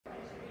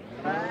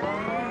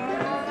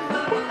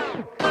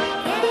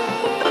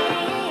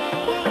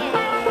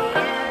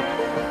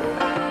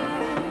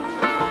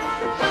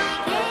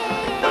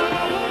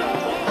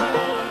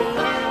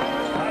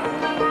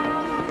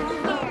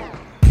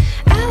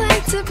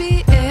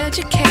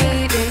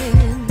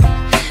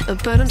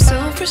but I'm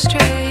so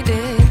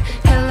frustrated.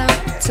 Hello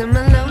to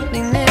my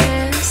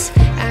loneliness.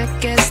 I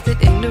guess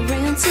that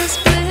ignorance is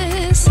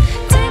bliss.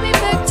 Take me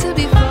back to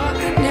before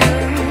I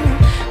knew.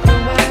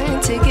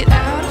 Rewind, take it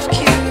out of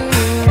cue.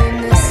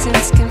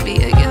 Innocence can be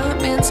a young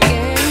man's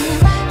game.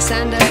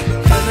 Signed up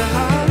for the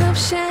hall of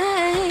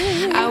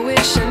shame. I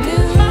wish I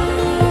knew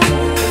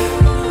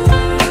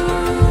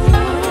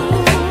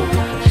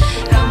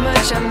how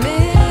much I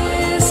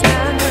miss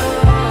not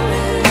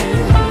knowing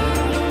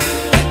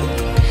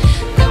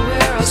that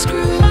we're all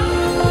screwed.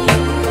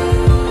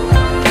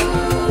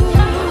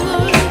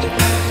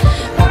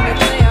 When we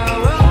play our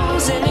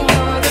roles and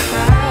ignore the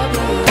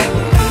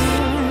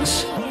problems.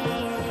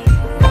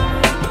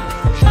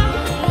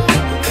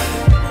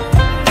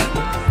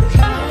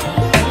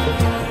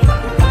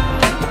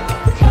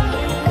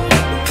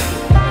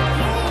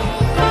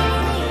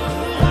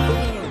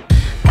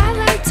 I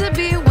like to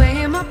be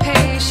away in my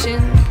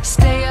patience.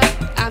 Stay up,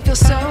 I feel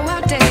so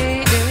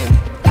outdated.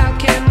 How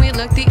can we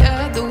look the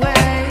other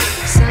way?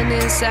 Sun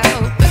is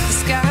out, but the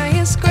sky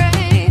is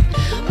gray.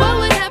 What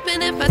would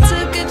happen if I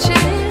took a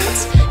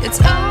chance? It's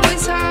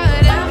always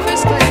hard at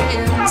first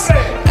glance. I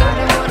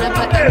don't wanna,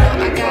 but I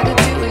know I gotta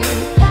do it.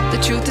 The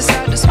truth is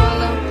hard to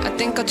swallow, I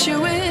think I'll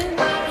chew it.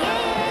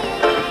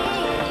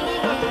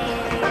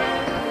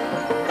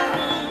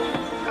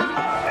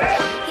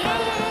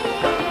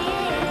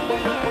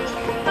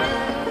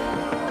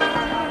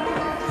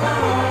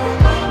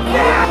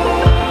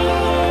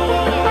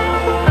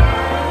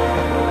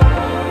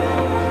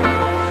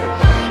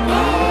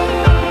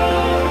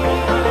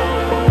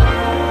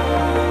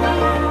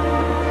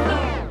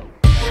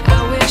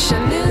 I wish I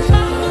knew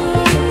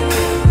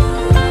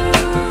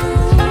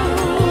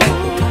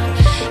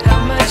how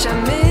much I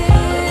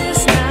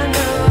miss not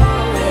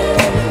knowing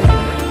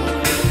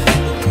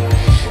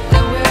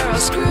that we're all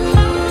screwed.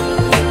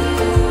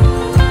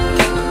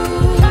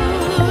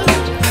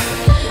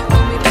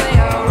 When we play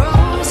our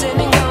roles and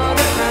ignore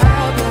the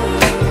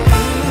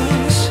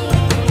problems.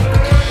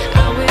 I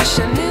wish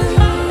I knew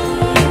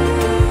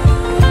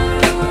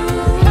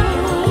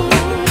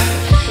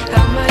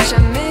how much I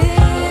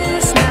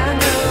miss not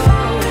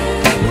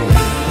knowing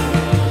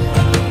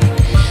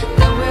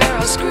that we're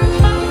all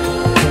screwed.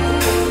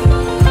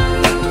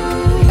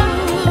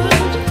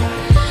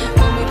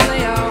 When we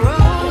play our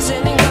roles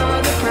and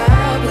ignore the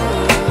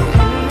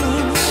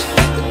problems.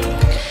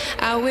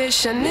 I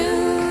wish I knew.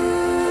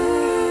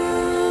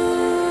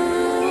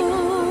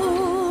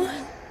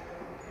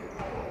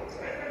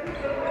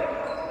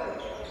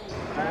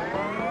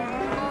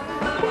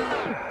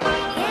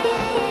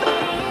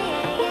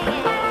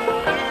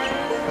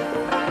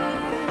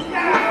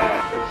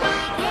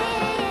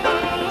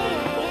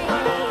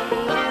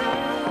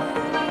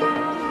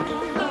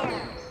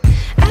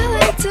 I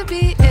like to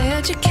be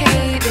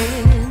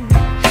educated,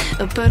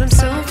 but I'm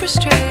so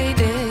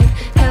frustrated.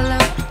 Hello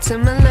to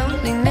my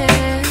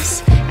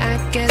loneliness. I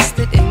guess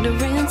that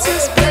ignorance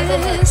is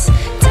bliss.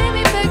 Take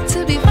me back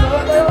to before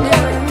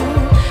I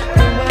knew.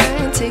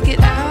 Rewind, take it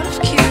out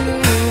of cue.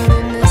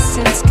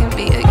 Innocence can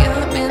be a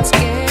young man's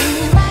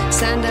game.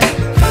 Signed up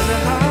for the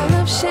hall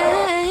of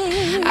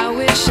shame. I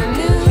wish I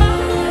knew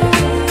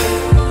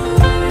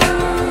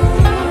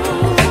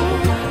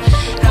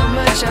how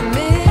much I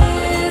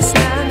miss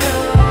not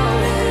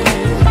knowing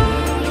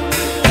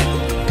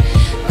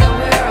that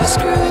we're all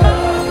screwed.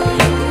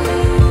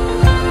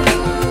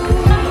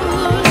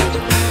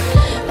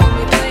 When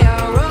we play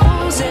our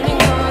roles and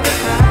ignore the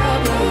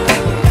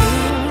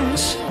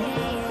problems.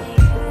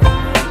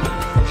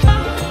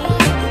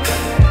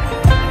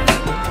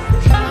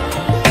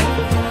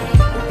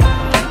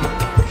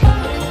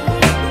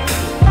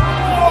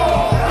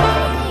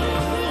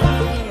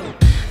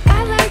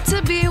 I like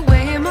to be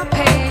away in my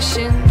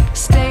patience.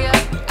 Stay up,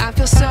 I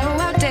feel so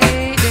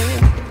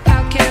outdated.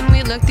 How can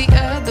we look the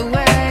other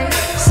way?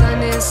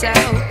 Sun is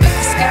out, but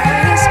the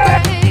sky is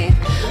gray.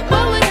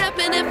 What would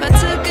happen if I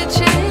took a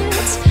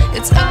chance?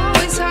 It's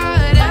always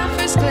hard at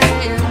first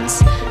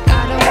glance. I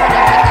don't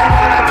wanna, but I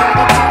know I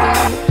gotta do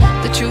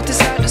it. The truth is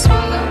hard to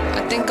swallow,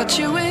 I think I'll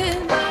chew it.